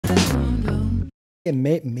Yeah,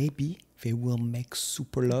 maybe they will make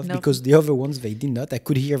super love because the other ones they did not. I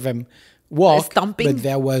could hear them walk, stomping. but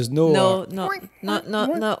there was no. No.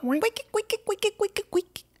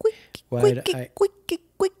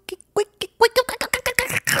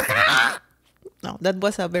 No, that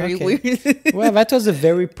was a very weird. Well, that was a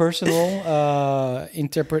very personal or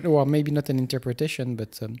maybe not an interpretation,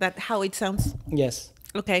 but that how it sounds. Yes.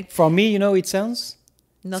 Okay. For me, you know, it sounds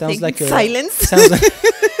nothing. Sounds like silence. Sounds like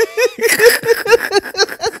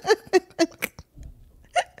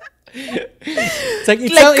it's like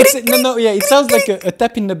it sounds. It sounds like a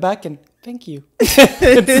tap in the back and thank you.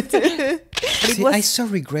 See, I so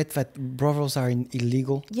regret that brothels are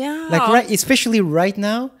illegal. Yeah. Like especially right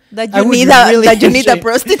now. That you need a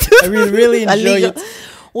prostitute. I will really enjoy it.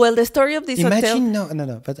 Well, the story of this hotel.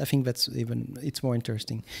 No. But I think it's more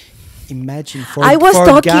interesting. Imagine for a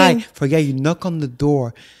guy, you knock on the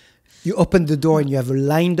door, you open the door, and you have a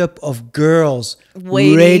lined up of girls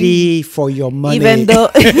waiting, ready for your money. Even though.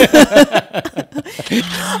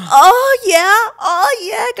 Oh yeah.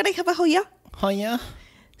 Can I have a hoya? Oh yeah.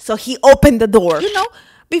 So he opened the door. You know,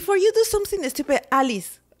 before you do something stupid,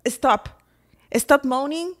 Alice, stop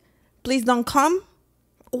moaning. Please don't come.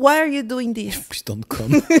 Why are you doing this? Please don't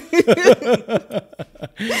come.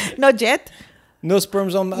 Not yet. No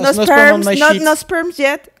sperms on my sheet. No sperms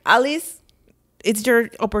yet. Alice, it's your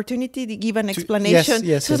opportunity to give an explanation.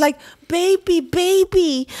 Yes. So like,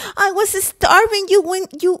 baby, I was starving. You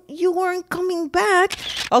weren't coming back.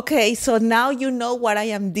 Okay, so now you know what I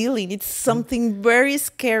am dealing. It's something very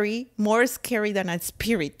scary, more scary than a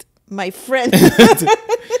spirit, my friend.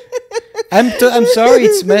 I'm sorry,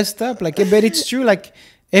 it's messed up. Like, but it's true. Like,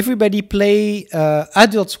 everybody play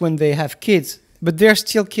adults when they have kids, but they're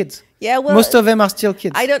still kids. Yeah, well, most of them are still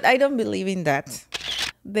kids. I don't believe in that.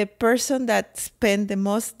 The person that spent the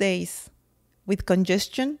most days with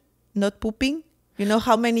congestion, not pooping, you know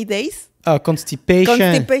how many days?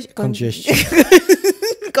 Constipation. Congestion.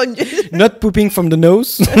 Not pooping from the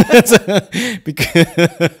nose. That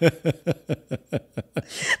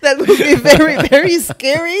would be very, very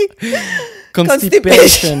scary.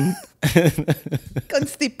 Constipation.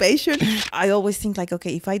 Constipation. I always think like,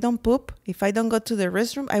 okay, if I don't poop, if I don't go to the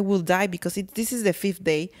restroom, I will die because this is the 5th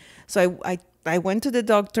day. So I went to the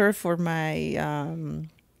doctor for my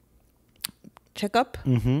checkup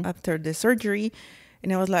after the surgery,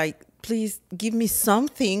 and I was like, please give me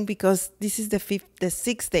something because this is the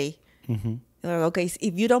 6th day. Okay, so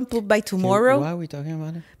if you don't poop by tomorrow... Why are we talking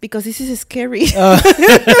about it? Because this is scary. This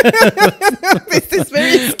is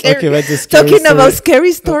very scary. Okay, that's a scary Talking story. about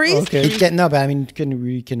scary stories. Okay. But I mean,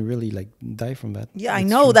 we can really like die from that. Yeah, I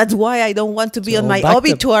know. True. That's why I don't want to be on my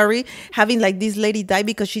obituary having like this lady die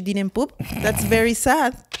because she didn't poop. That's very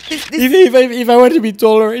sad. If I want to be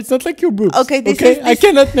taller, it's not like your boobs. Okay, I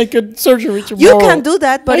cannot make a surgery tomorrow. You can do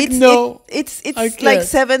that, but it's like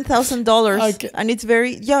 $7,000, and it's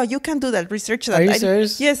very you can do that. Research that. Are you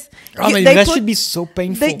serious? Yes. That should be so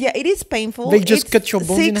painful. It is painful. They just cut your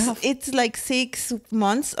bones in half. It's like 6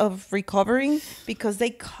 months of recovering because they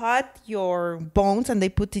cut your bones and they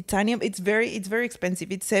put titanium. It's very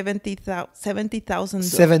expensive. It's $70,000.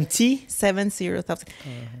 70,000.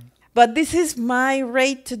 But this is my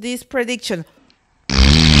rate to this prediction.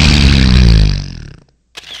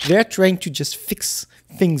 They're trying to just fix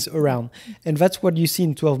things around, and that's what you see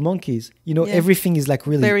in 12 Monkeys. You know, everything is like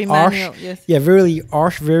really very harsh. Manual, yes. Yeah, very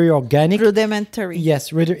harsh, very organic. Rudimentary.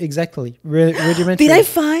 Yes, exactly. Rudimentary. Did I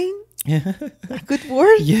find a good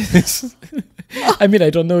word? Yes. I mean, I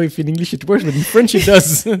don't know if in English it works, but in French it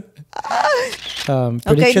does.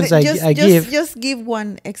 Predictions I give. Just give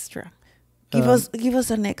one extra. Give us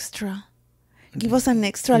an extra. Give us an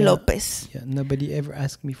extra, Lopez. Yeah, nobody ever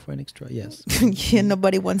asked me for an extra. Yes. Yeah,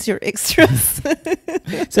 nobody wants your extras.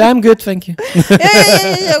 So I'm good, thank you.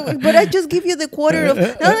 Yeah. But I just give you the quarter of.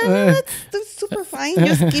 No, that's super fine.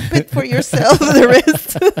 Just keep it for yourself. The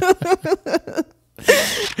rest.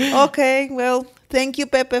 Okay. Well, thank you,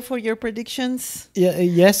 Pepe, for your predictions. Yeah.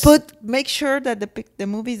 Yes. Make sure that the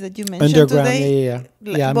movies that you mentioned today. Yeah.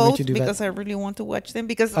 I'm both going to do because that. I really want to watch them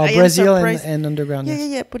because I Brazil am surprised. and Underground.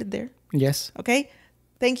 Yeah. Put it there. Yes. Okay.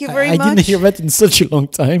 Thank you very much. I didn't hear that in such a long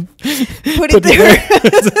time. Put it there.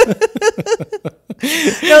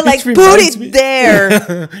 No, like put it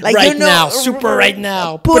there. Like right now. Super right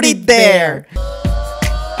now. Put it there.